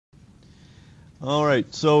All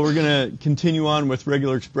right, so we're going to continue on with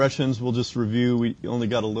regular expressions. We'll just review. We only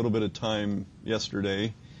got a little bit of time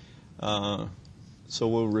yesterday. So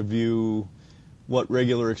we'll review what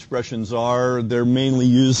regular expressions are. They're mainly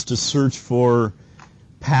used to search for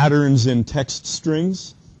patterns in text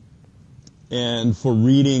strings and for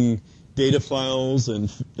reading data files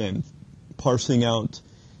and parsing out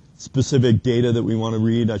specific data that we want to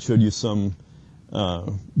read. I showed you some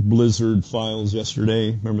Blizzard files yesterday.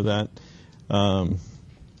 Remember that?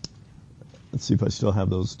 Let's see if I still have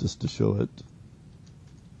those just to show it.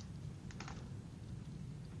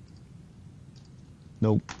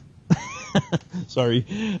 Nope. Sorry.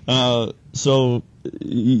 So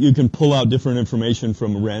you can pull out different information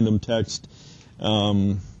from a random text.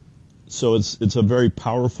 So it's a very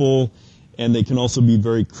powerful, and they can also be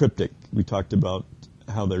very cryptic. We talked about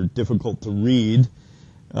how they're difficult to read.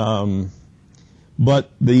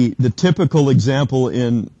 But the typical example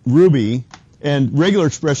in Ruby, and regular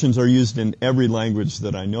expressions are used in every language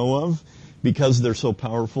that I know of because they're so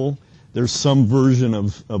powerful. There's some version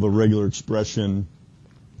of a regular expression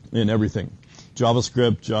in everything.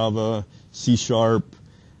 JavaScript, Java, C#,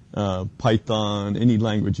 Python, any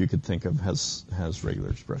language you could think of has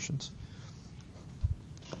regular expressions.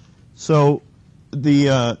 So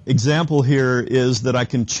the example here is that I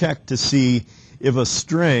can check to see if a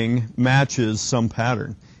string matches some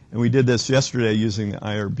pattern. And we did this yesterday using the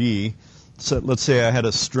IRB. So let's say I had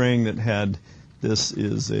a string that had, this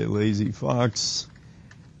is a lazy fox,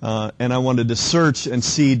 and I wanted to search and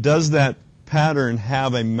see, does that pattern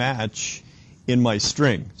have a match in my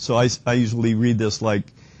string? So I usually read this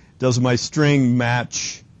like, does my string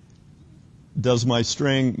match a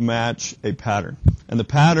pattern? And the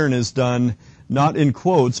pattern is done not in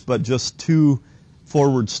quotes, but just 2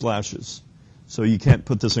 forward slashes. So you can't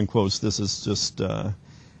put this in quotes. This is just,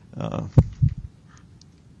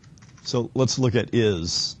 so let's look at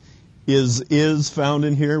is. Is found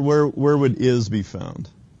in here? Where would is be found?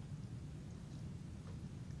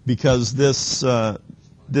 Because this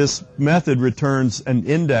method returns an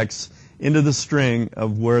index into the string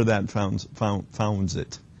of where that finds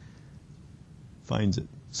it.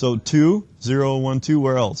 So 2, 0, 1, 2,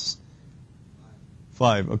 where else?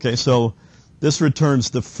 5. Okay, so this returns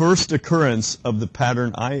the first occurrence of the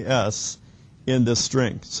pattern is in this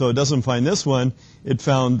string. So it doesn't find this one, it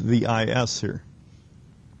found the is here.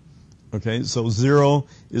 Okay, so 0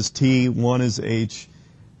 is T, 1 is H,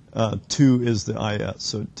 2 is the is.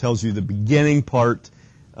 So it tells you the beginning part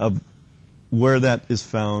of where that is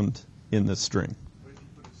found in the string. What if you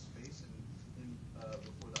put a space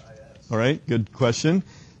before the is? All right, good question.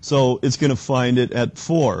 So it's going to find it at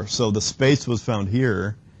 4. So the space was found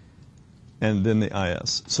here, and then the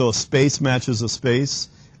is. So a space matches a space.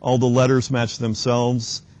 All the letters match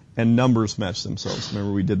themselves, and numbers match themselves.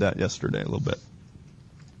 Remember, we did that yesterday a little bit.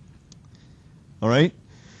 All right?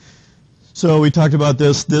 So we talked about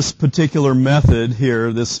this. This particular method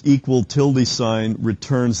here, this equal tilde sign,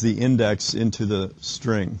 returns the index into the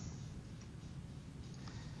string.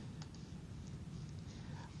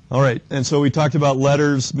 All right, and so we talked about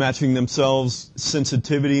letters matching themselves.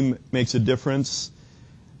 Sensitivity makes a difference.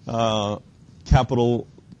 Capital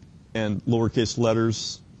and lowercase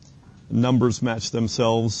letters, numbers match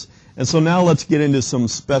themselves. And so now let's get into some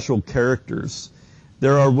special characters.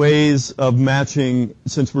 There are ways of matching,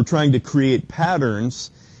 since we're trying to create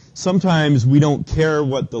patterns, sometimes we don't care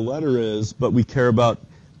what the letter is, but we care about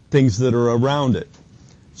things that are around it.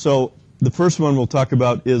 So the first one we'll talk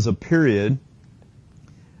about is a period.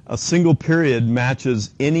 A single period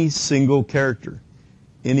matches any single character,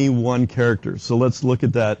 any one character. So let's look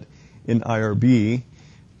at that in IRB.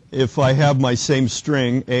 If I have my same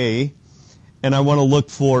string, A, and I want to look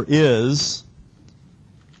for is,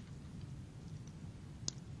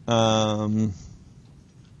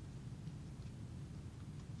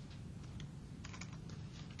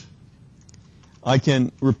 I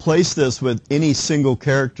can replace this with any single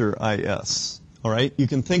character is. All right? You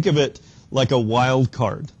can think of it like a wild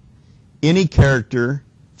card. Any character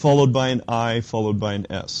followed by an I followed by an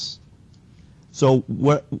S. So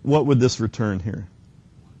what would this return here?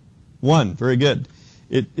 1. Very good.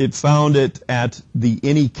 It found it at the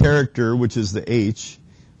any character, which is the H,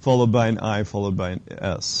 followed by an I followed by an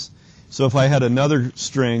S. So if I had another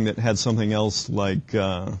string that had something else like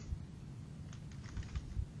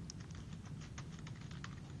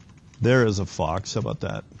there is a fox, how about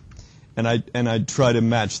that? And I'd try to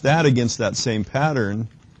match that against that same pattern.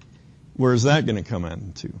 Where is that going to come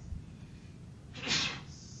into?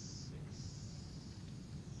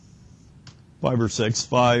 5 or 6.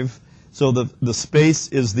 5. So the space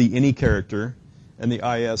is the any character, and the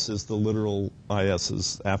is is the literal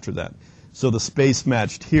is's after that. So the space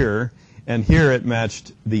matched here, and here it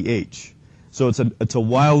matched the H. So it's a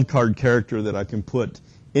wildcard character that I can put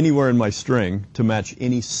anywhere in my string to match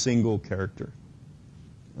any single character.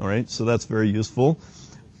 All right, so that's very useful.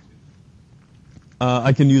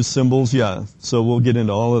 I can use symbols, yeah. So we'll get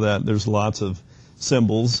into all of that. There's lots of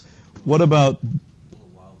symbols. What about...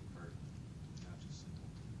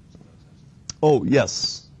 Oh,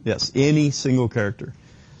 yes, any single character.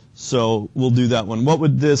 So we'll do that one. What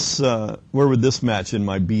would this, where would this match in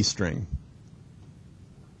my B string?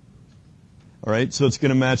 All right, so it's going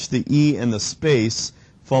to match the E and the space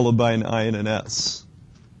followed by an I and an S.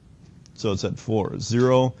 So it's at 4.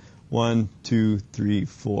 0, 1, 2, 3,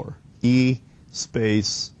 4. E,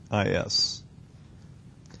 space, IS.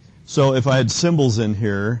 So if I had symbols in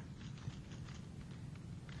here,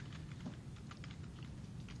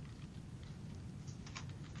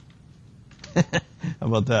 how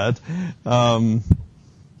about that? And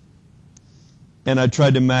I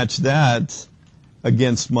tried to match that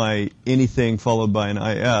against my anything followed by an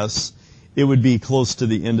IS, it would be close to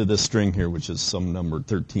the end of the string here, which is some number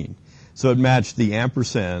 13. So it matched the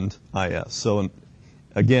ampersand IS. So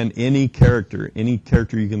again, any character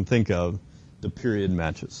you can think of, the period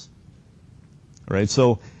matches. All right,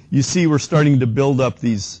 so you see we're starting to build up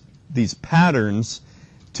these patterns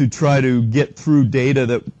to try to get through data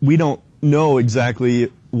that we don't know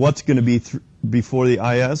exactly what's going to be before the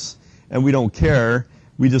IS, and we don't care.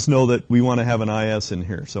 We just know that we want to have an IS in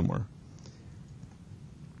here somewhere.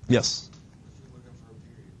 Yes?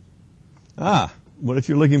 What if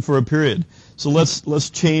you're looking for a period? So let's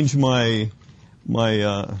change my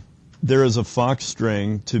there is a fox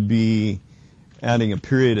string to be adding a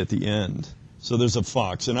period at the end. So there's a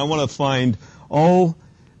fox, and I want to find all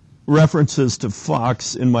references to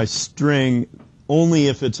fox in my string only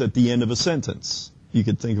if it's at the end of a sentence. You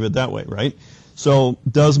could think of it that way, right? So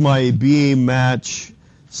does my B match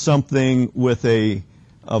something with a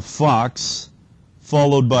fox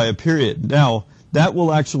followed by a period? Now, that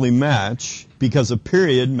will actually match because a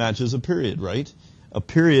period matches a period, right? A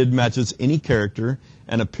period matches any character,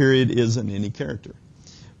 and a period is in any character.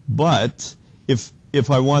 But if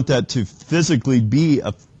I want that to physically be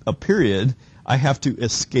a period, I have to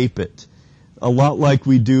escape it. A lot like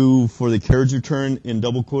we do for the carriage return in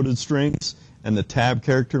double quoted strings and the tab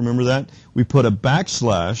character, remember that? We put a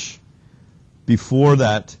backslash before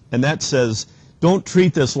that, and that says, don't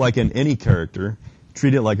treat this like an any character,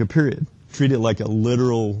 treat it like a period. Treat it like a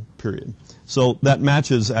literal period. So that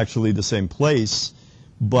matches actually the same place,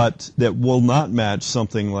 but that will not match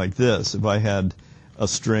something like this. If I had a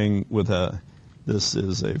string with this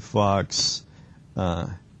is a fox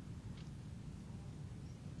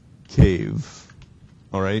cave,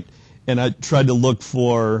 all right? And I tried to look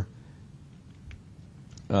for,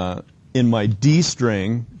 in my D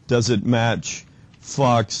string, does it match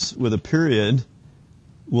fox with a period?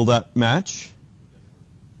 Will that match?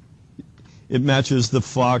 It matches the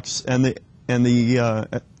fox and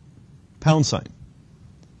the pound sign.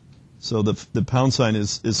 So the pound sign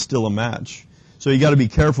is still a match. So you got to be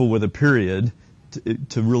careful with a period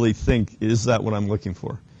to really think, is that what I'm looking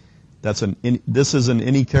for? This is an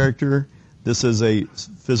any character. This is a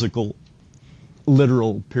physical,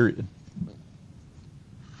 literal period.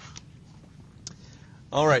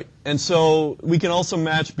 All right, and so we can also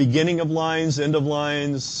match beginning of lines, end of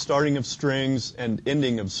lines, starting of strings, and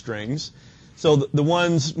ending of strings. So the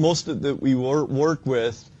ones most that we work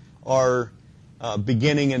with are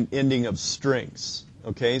beginning and ending of strings.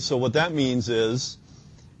 Okay, so what that means is,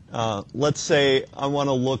 let's say I want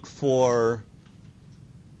to look for,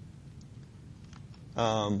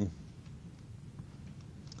 let's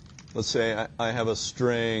say I have a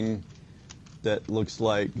string that looks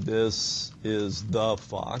like this is the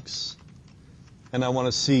fox, and I want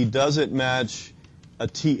to see, does it match a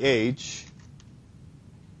TH?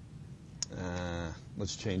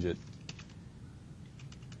 Let's change it.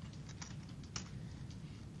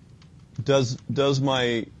 Does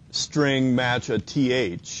my string match a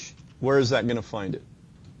TH? Where is that going to find it?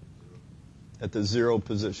 At the 0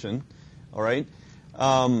 position. All right.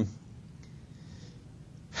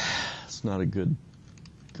 It's not a good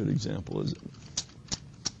example, is it?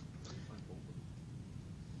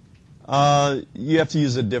 You have to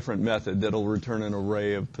use a different method that'll return an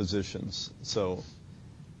array of positions. So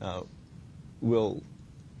we'll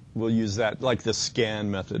use that, like the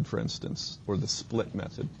scan method, for instance, or the split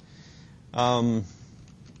method. Well,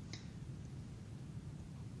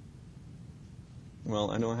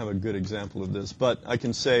 I don't have a good example of this, but I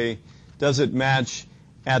can say, does it match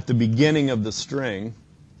at the beginning of the string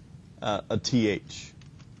a TH?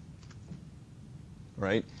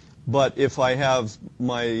 Right? But if I have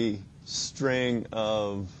my string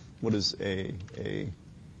of, what is A?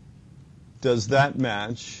 Does that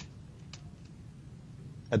match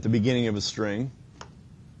at the beginning of a string?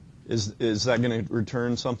 Is that going to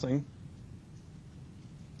return something?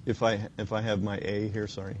 If I have my A here,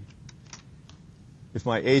 sorry. If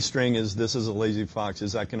my A string is this is a lazy fox,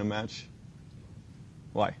 is that going to match?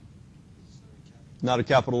 Why? Not a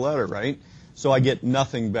capital letter, right? So I get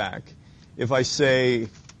nothing back. If I say,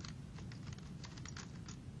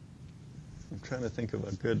 I'm trying to think of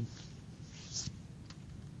a good,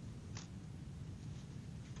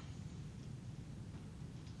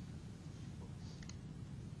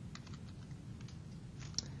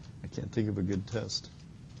 I can't think of a good test.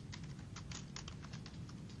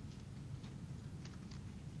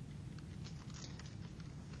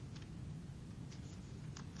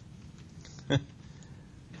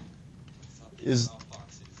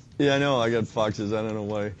 Yeah, I know I got foxes. I don't know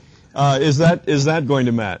why. Is that going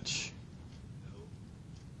to match?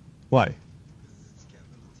 Why?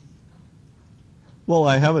 Well,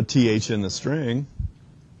 I have a TH in the string.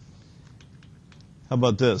 How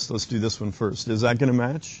about this? Let's do this one first. Is that going to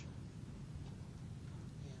match?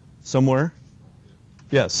 Somewhere?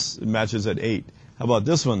 Yes, it matches at 8. How about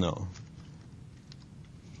this one, though?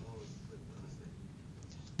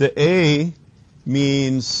 The A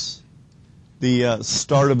means the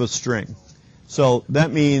start of a string. So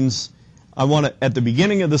that means I want to, at the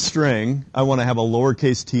beginning of the string, I want to have a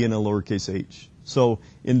lowercase t and a lowercase h. So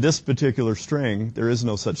in this particular string, there is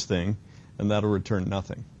no such thing, and that'll return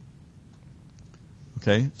nothing.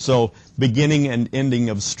 Okay, so beginning and ending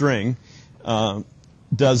of string.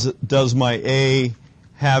 Does my A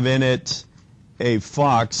have in it a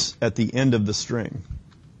fox at the end of the string?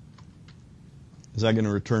 Is that going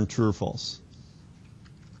to return true or false?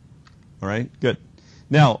 All right, good.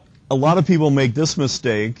 Now, a lot of people make this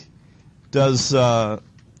mistake. Do I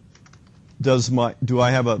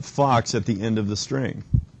have a fox at the end of the string?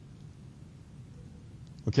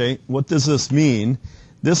 Okay, what does this mean?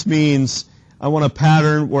 This means I want a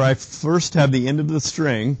pattern where I first have the end of the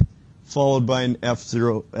string followed by an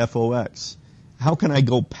FOX. How can I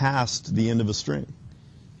go past the end of a string?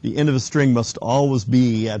 The end of a string must always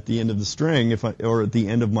be at the end of the string or at the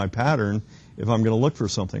end of my pattern if I'm going to look for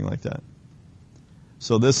something like that.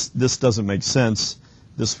 So this doesn't make sense.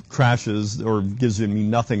 This crashes or gives me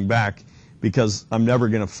nothing back because I'm never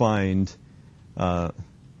going to find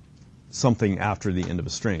something after the end of a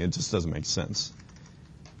string. It just doesn't make sense.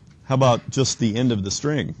 How about just the end of the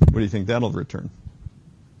string? What do you think that'll return?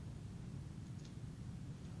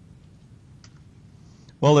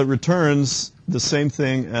 Well, it returns the same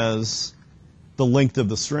thing as the length of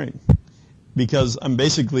the string because I'm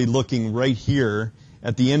basically looking right here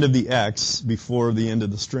at the end of the X before the end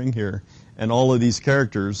of the string here, and all of these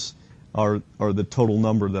characters are the total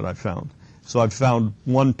number that I found. So I've found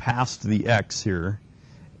one past the X here,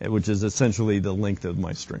 which is essentially the length of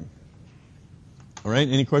my string. All right,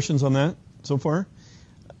 any questions on that so far?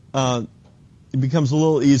 It becomes a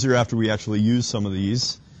little easier after we actually use some of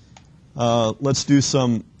these. Let's do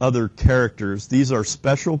some other characters. These are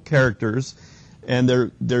special characters, and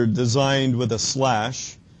they're designed with a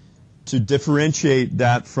slash to differentiate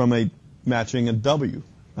that from matching a W.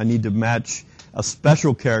 I need to match a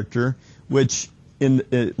special character, which in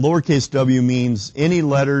lowercase w means any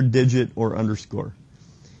letter, digit, or underscore.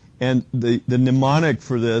 And the mnemonic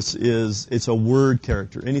for this is it's a word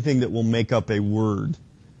character, anything that will make up a word.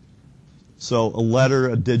 So a letter,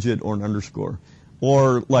 a digit, or an underscore.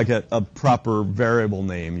 Or like a proper variable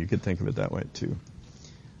name, you could think of it that way too.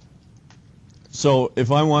 So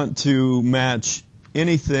if I want to match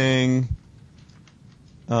anything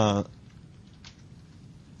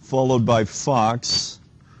followed by fox,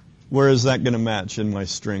 where is that going to match in my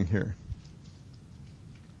string here?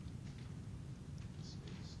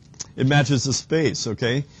 It matches the space,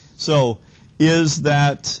 okay? So is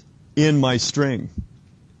that in my string?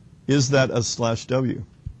 Is that a slash W?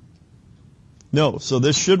 No, so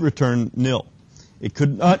this should return nil. It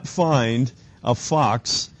could not find a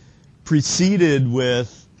fox preceded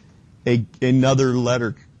with another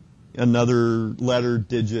letter,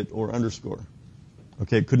 digit, or underscore.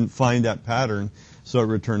 Okay, it couldn't find that pattern, so it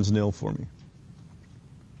returns nil for me.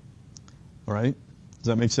 All right, does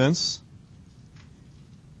that make sense?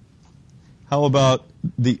 How about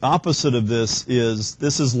the opposite of this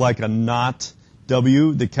is like a not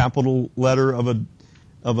W, the capital letter of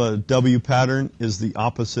a W pattern is the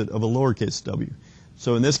opposite of a lowercase w.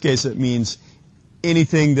 So in this case, it means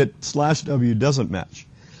anything that slash W doesn't match.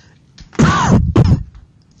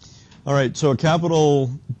 All right, so a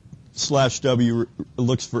capital slash W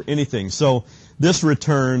looks for anything. So this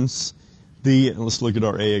returns let's look at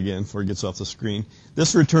our A again before it gets off the screen.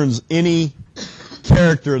 This returns any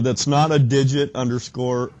character that's not a digit,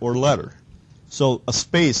 underscore, or letter. So a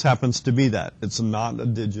space happens to be that. It's not a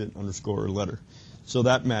digit, underscore, or letter. So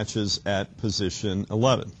that matches at position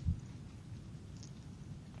 11.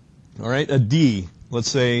 All right, a D. Let's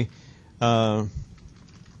say how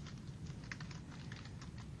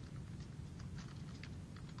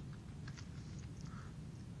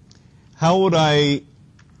would I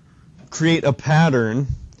create a pattern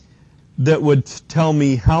that would tell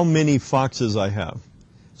me how many foxes I have?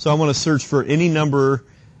 So I want to search for any number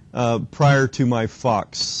prior to my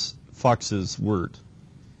fox's word.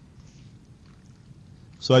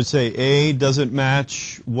 So I'd say A doesn't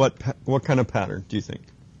match what kind of pattern do you think?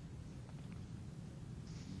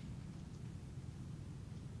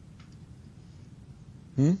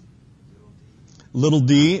 Little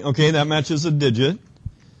d, okay, that matches a digit.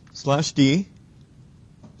 Slash D.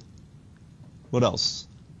 What else?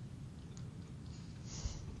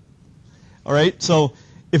 All right, so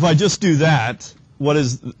if I just do that, where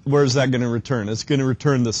is that going to return? It's going to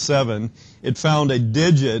return the 7. It found a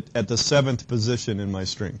digit at the 7th position in my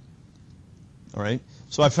string. All right,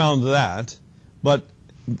 so I found that, but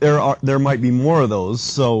there might be more of those.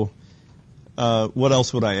 So what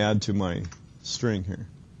else would I add to my string here?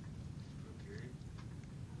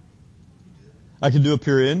 I could do a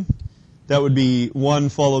period. That would be 1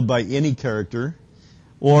 followed by any character.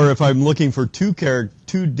 Or if I'm looking for two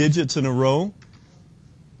digits in a row,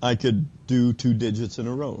 I could do 2 digits in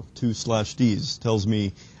a row. 2/Ds tells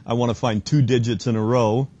me I want to find 2 digits in a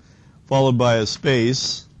row, followed by a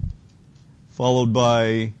space, followed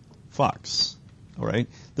by fox. All right.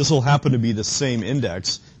 This will happen to be the same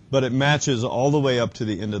index, but it matches all the way up to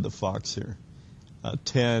the end of the fox here.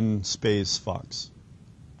 10 space fox.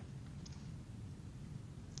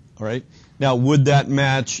 All right. Now, would that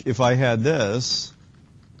match if I had this?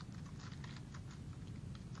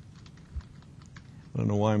 I don't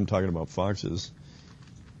know why I'm talking about foxes.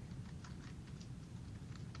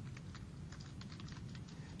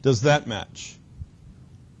 Does that match?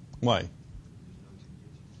 Why?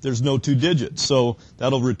 There's no 2 digits. So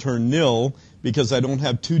that'll return nil because I don't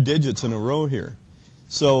have 2 digits in a row here.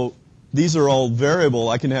 So these are all variable.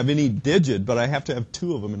 I can have any digit, but I have to have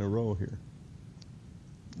 2 of them in a row here.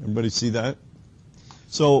 Everybody see that?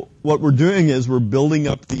 So what we're doing is we're building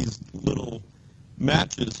up these little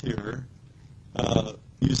matches here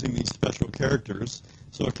using these special characters.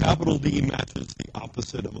 So a capital D matches the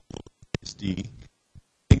opposite of a lowercase d. I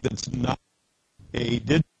think that's not a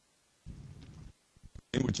digit,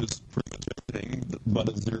 which is pretty much everything but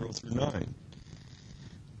a 0 through 9.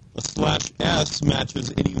 A /s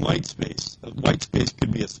matches any white space. A white space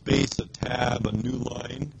could be a space, a tab, a new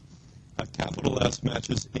line. A capital S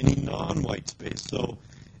matches any non-white space. So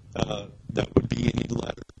that would be any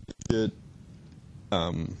letter, digit,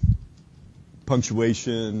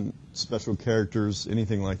 punctuation, special characters,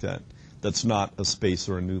 anything like that. That's not a space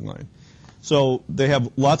or a new line. So they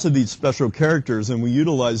have lots of these special characters, and we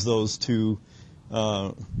utilize those to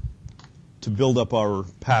build up our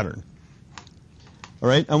pattern. All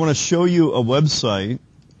right, I want to show you a website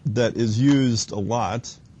that is used a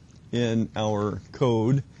lot in our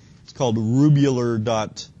code. It's called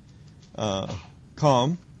rubular.com.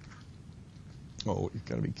 Oh, you've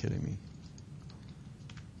got to be kidding me.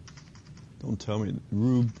 Don't tell me.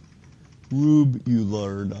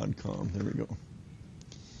 Rubular.com. There we go.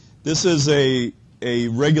 This is a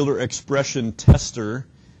regular expression tester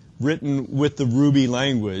written with the Ruby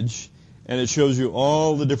language, and it shows you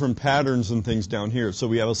all the different patterns and things down here. So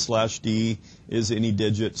we have a /D is any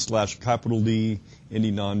digit, /D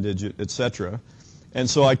any non-digit, etc. And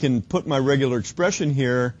so I can put my regular expression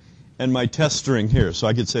here and my test string here. So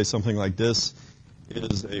I could say something like this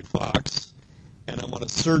is a fox, and I want to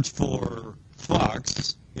search for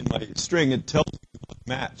fox in my string. It tells me what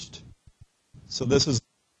matched. So this is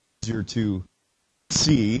easier to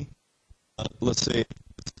see. Let's say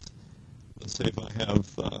if I have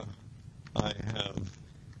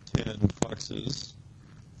 10 foxes.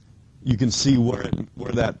 You can see where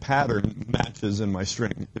that pattern matches in my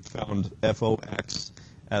string. It found FOX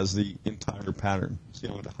as the entire pattern. See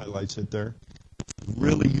how it highlights it there? It's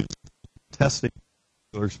really useful testing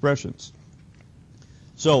regular expressions.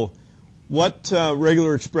 So what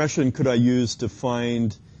regular expression could I use to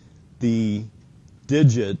find the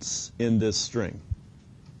digits in this string?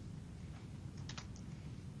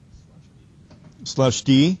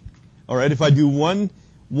 /D. All right, if I do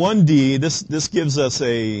 1D, this gives us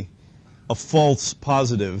a false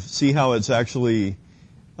positive. See how it's actually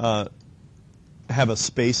have a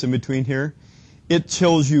space in between here? it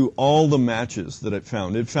tells you all the matches that it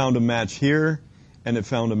found. It found a match here, and it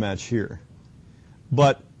found a match here.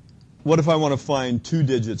 But what if I want to find 2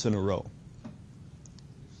 digits in a row?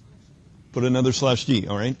 Put another /D,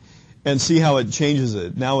 all right? And see how it changes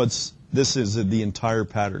it. Now this is the entire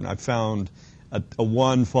pattern. I found a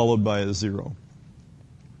 1 followed by a 0.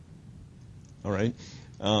 All right?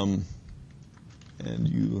 And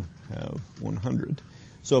you have 100.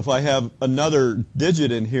 So if I have another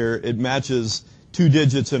digit in here, it matches 2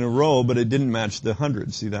 digits in a row, but it didn't match the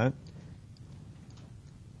 100. See that?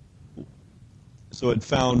 So it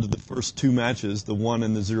found the first 2 matches, the 1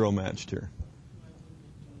 and the 0 matched here.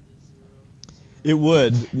 It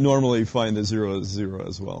would normally find the 0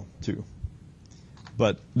 as well, too.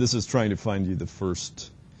 But this is trying to find you the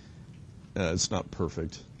first. It's not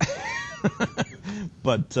perfect.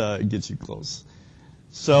 But it gets you close.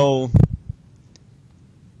 So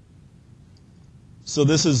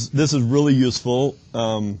this is really useful.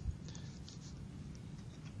 I'll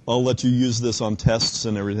let you use this on tests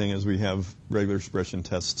and everything as we have regular expression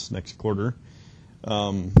tests next quarter.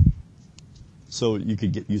 So you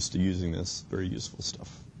could get used to using this. Very useful stuff.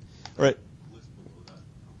 All right.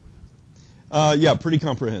 Yeah, pretty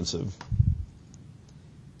comprehensive.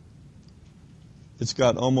 It's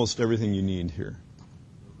got almost everything you need here.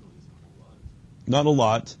 Not a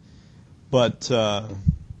lot, but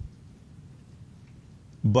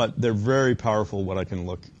they're very powerful. What I can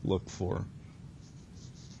look for.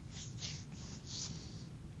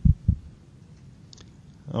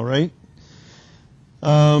 All right.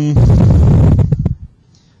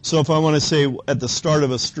 So if I want to say at the start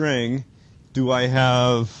of a string, do I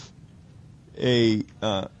have a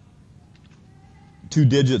 2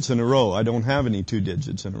 digits in a row? I don't have any 2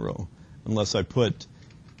 digits in a row unless I put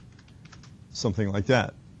something like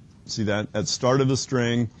that. See that? At start of a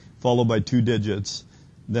string, followed by 2 digits,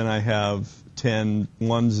 then I have 10,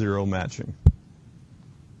 1, 0 matching.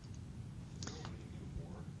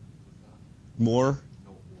 More?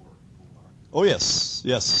 Oh yes,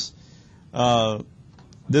 yes.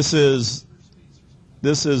 This is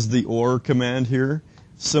the OR command here,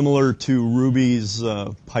 similar to Ruby's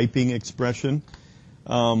piping expression.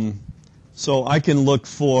 So I can look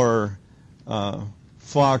for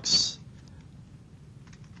fox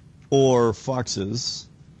or foxes,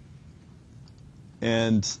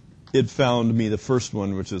 and it found me the first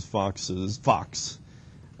one, which is fox.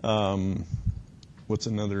 What's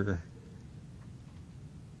another?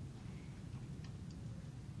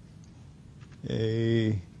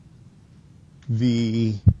 A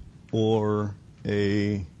V or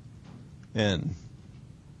a N.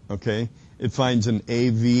 Okay? It finds an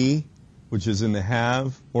AV, which is in the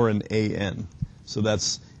have, or an AN. So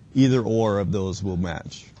that's either or of those will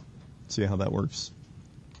match. See how that works?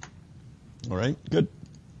 All right, good.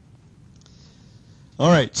 All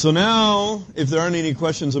right, so now, if there aren't any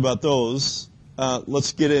questions about those,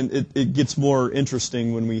 let's get in. It gets more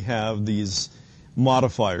interesting when we have these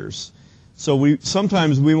modifiers. So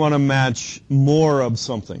sometimes we want to match more of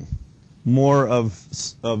something, more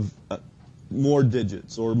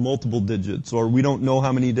digits or multiple digits, or we don't know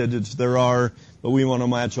how many digits there are, but we want to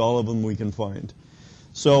match all of them we can find.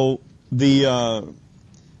 So the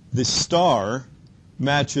star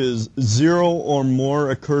matches 0 or more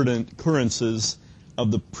occurrences of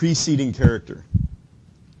the preceding character.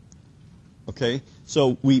 Okay,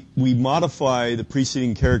 so we modify the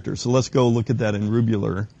preceding character. So let's go look at that in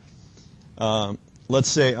Rubular. Let's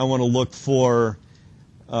say I want to look for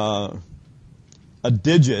a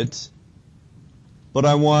digit, but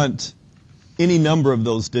I want any number of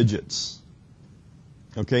those digits.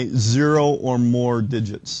 Okay, 0 or more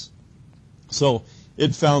digits. So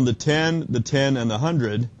it found the 10, and the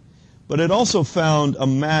 100, but it also found a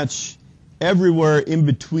match everywhere in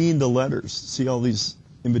between the letters. See all these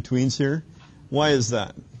in-betweens here? Why is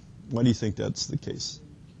that? Why do you think that's the case?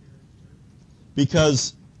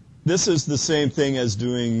 Because this is the same thing as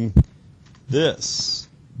doing this.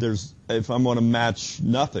 If I want to match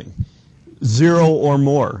nothing, 0 or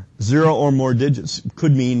more digits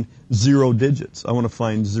could mean 0 digits. I want to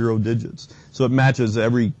find 0 digits. So it matches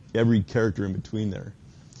every character in between there,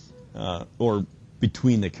 or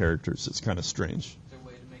between the characters. It's kind of strange. Is there a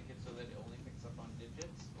way to make it so that it only picks up on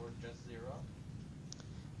digits or just 0?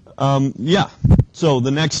 Yeah. So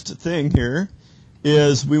the next thing here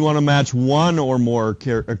is we want to match 1 or more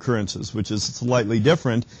occurrences, which is slightly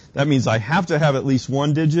different. That means I have to have at least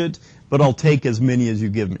 1 digit, but I'll take as many as you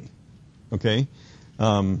give me. Okay?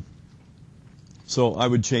 So I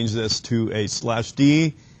would change this to a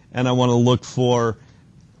 /D, and I want to look for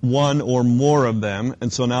 1 or more of them.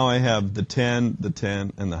 And so now I have the 10,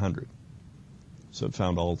 and the 100. So it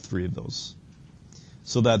found all 3 of those.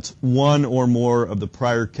 So that's one or more of the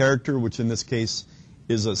prior character, which in this case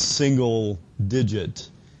is a single digit.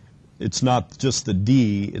 It's not just the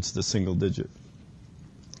D, it's the single digit.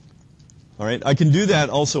 All right, I can do that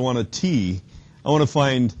also on a T. I want to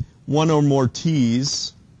find one or more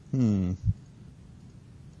T's. That's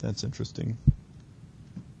interesting.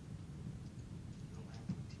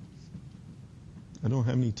 I don't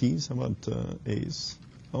have any T's. How about A's?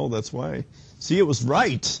 Oh, that's why. See, it was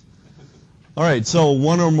right. All right, so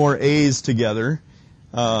one or more A's together.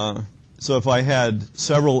 So if I had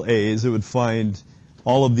several A's, it would find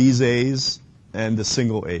all of these A's and the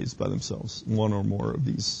single A's by themselves, one or more of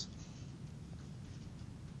these.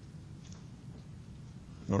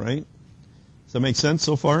 All right? Does that make sense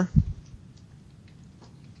so far? You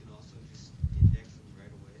can also just index them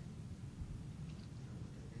right away.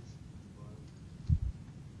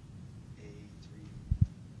 A3.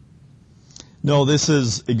 No, this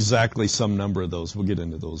is exactly some number of those. We'll get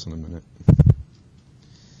into those in a minute.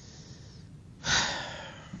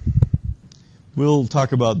 We'll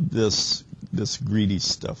talk about this greedy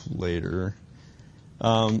stuff later.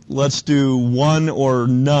 Let's do one or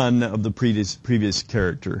none of the previous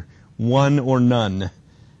character. One or none.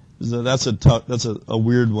 So that's a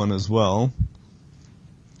weird one as well.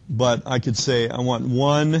 But I could say I want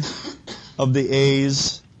one of the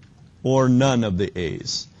A's or none of the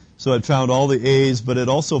A's. So it found all the A's, but it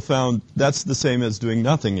also found that's the same as doing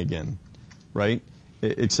nothing again, right?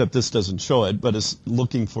 Except this doesn't show it, but it's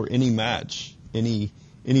looking for any match, any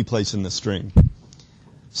place in the string.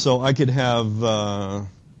 So I could have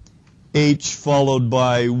H followed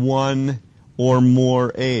by one or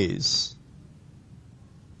more A's.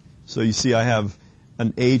 So you see I have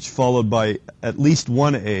an H followed by at least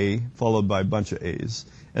one A followed by a bunch of A's.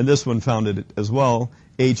 And this one found it as well,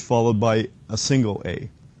 H followed by a single A.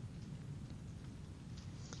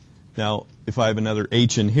 Now, if I have another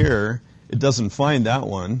H in here, it doesn't find that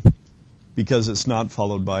one because it's not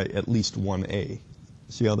followed by at least one A.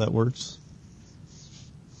 See how that works?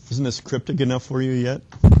 Isn't this cryptic enough for you yet?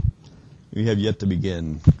 We have yet to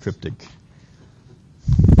begin. Cryptic.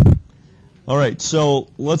 All right, so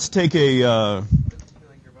let's take a... I feel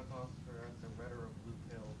like you're about to offer us a red or a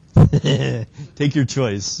blue pill. take your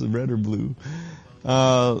choice, red or blue.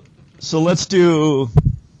 So let's do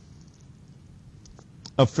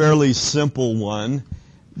a fairly simple one.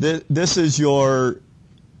 This is your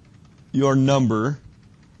number,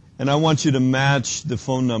 and I want you to match the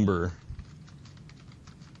phone number.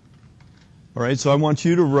 All right, so I want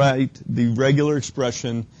you to write the regular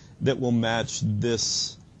expression that will match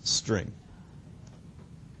this string.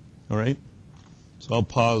 All right? So I'll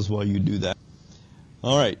pause while you do that.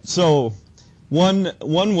 All right, so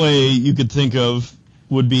one way you could think of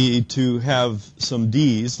would be to have some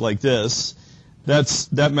D's like this.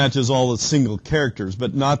 That matches all the single characters,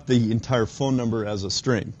 but not the entire phone number as a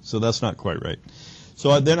string. So that's not quite right.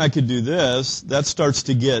 So then I could do this. That starts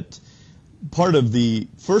to get part of the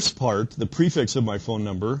first part, the prefix of my phone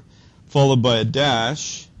number, followed by a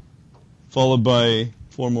dash, followed by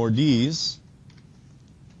 4 more D's.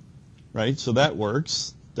 Right? So that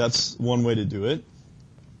works. That's one way to do it.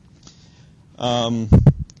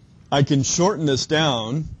 I can shorten this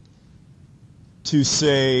down to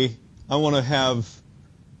say I want to have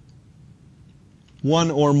one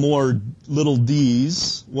or more little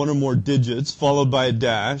D's, one or more digits, followed by a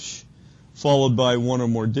dash, followed by one or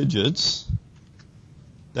more digits.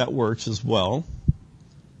 That works as well.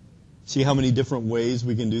 See how many different ways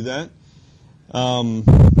we can do that?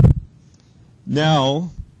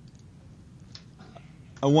 Now,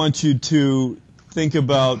 I want you to think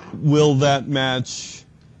about, will that match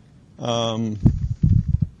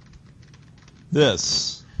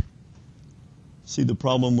this? See, the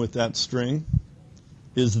problem with that string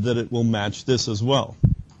is that it will match this as well.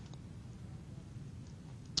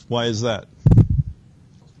 Why is that?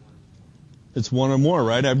 It's one or more,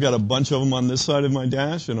 right? I've got a bunch of them on this side of my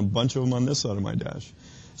dash and a bunch of them on this side of my dash.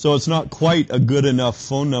 So it's not quite a good enough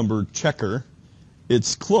phone number checker.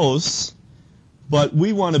 It's close, but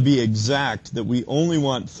we want to be exact that we only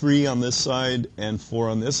want 3 on this side and 4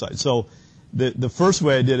 on this side. So the first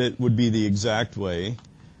way I did it would be the exact way.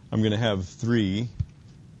 I'm going to have 3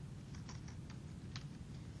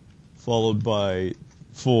 followed by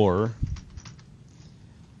 4.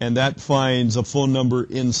 And that finds a phone number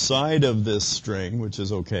inside of this string, which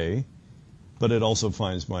is okay. But it also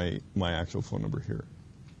finds my actual phone number here.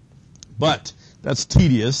 But that's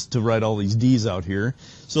tedious to write all these D's out here.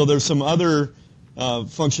 So there's some other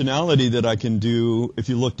functionality that I can do. If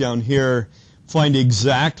you look down here, find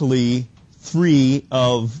exactly 3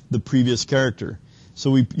 of the previous character. So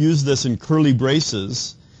we use this in curly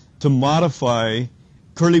braces to modify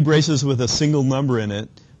curly braces with a single number in it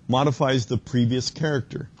modifies the previous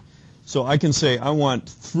character. So I can say I want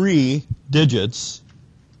 3 digits,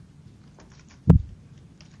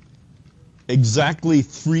 exactly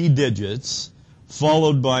 3 digits,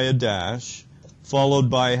 followed by a dash, followed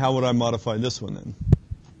by, how would I modify this one then?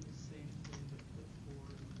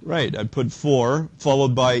 Right, I'd put 4,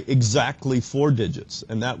 followed by exactly 4 digits,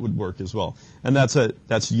 and that would work as well. And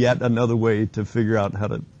that's yet another way to figure out how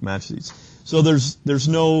to match these. So there's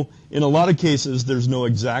no, in a lot of cases, there's no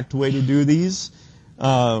exact way to do these,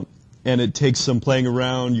 and it takes some playing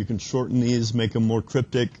around. You can shorten these, make them more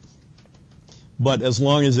cryptic. But as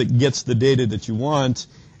long as it gets the data that you want,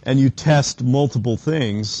 and you test multiple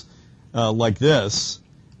things like this,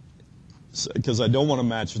 because I don't want to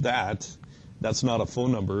match that, that's not a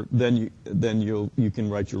phone number, then you can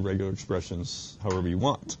write your regular expressions however you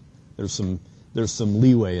want. There's some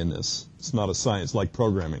leeway in this. It's not a science like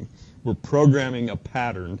programming. We're programming a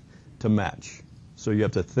pattern to match. So you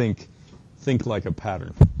have to think like a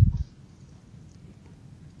pattern.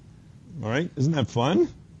 All right, isn't that fun?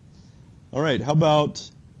 All right, how about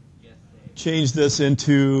change this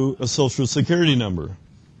into a social security number?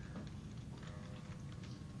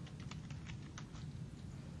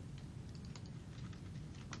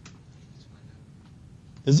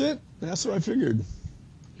 Is it? That's what I figured.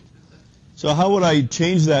 So how would I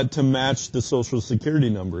change that to match the social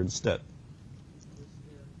security number instead?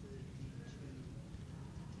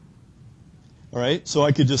 All right, so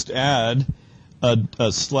I could just add a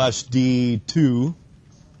 /D2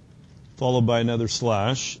 followed by another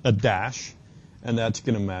slash, a dash, and that's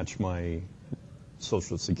going to match my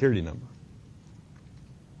social security number.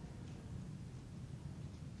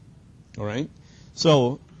 All right,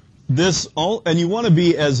 so and you want to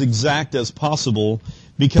be as exact as possible,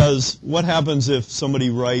 because what happens if somebody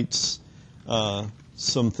writes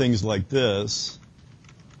some things like this?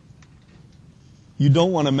 You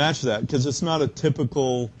don't want to match that because it's not a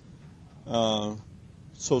typical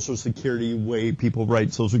Social Security way people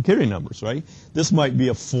write Social Security numbers, right? This might be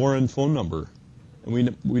a foreign phone number, and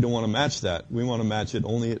we don't want to match that. We want to match it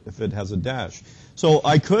only if it has a dash. So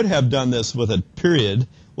I could have done this with a period.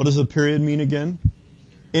 What does a period mean again?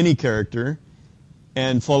 Any character,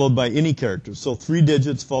 and followed by any character. So 3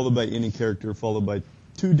 digits followed by any character, followed by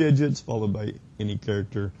 2 digits, followed by any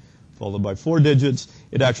character, followed by 4 digits.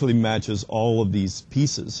 It actually matches all of these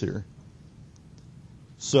pieces here.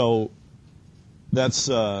 So that's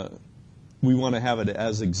we want to have it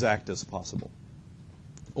as exact as possible.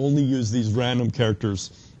 Only use these random characters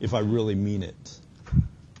if I really mean it.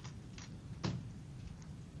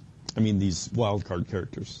 I mean these wildcard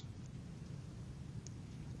characters.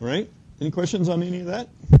 All right? Any questions on any of that?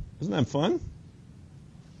 Isn't that fun?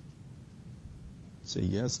 Say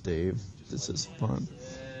yes, Dave. This is fun.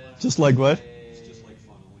 Just like what? It's just like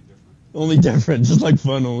fun, only different. Only different. Just like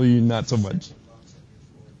fun, only not so much.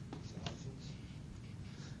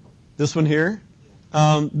 This one here?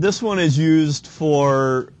 This one is used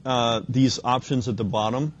for these options at the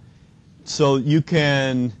bottom. So you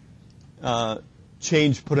can put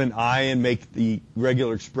an I and make the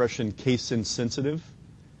regular expression case insensitive.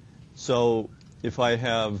 So if I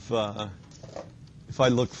have, if I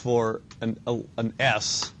look for an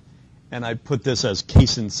S and I put this as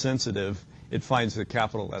case insensitive, it finds the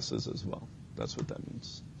capital S's as well. That's what that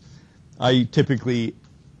means. I typically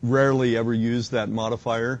rarely ever use that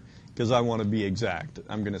modifier because I want to be exact.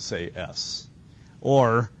 I'm going to say S.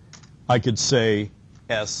 Or I could say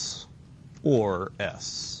S or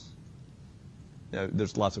S.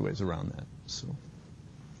 There's lots of ways around that. So, all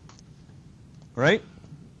right?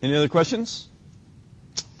 Any other questions?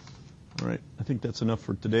 All right, I think that's enough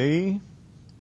for today.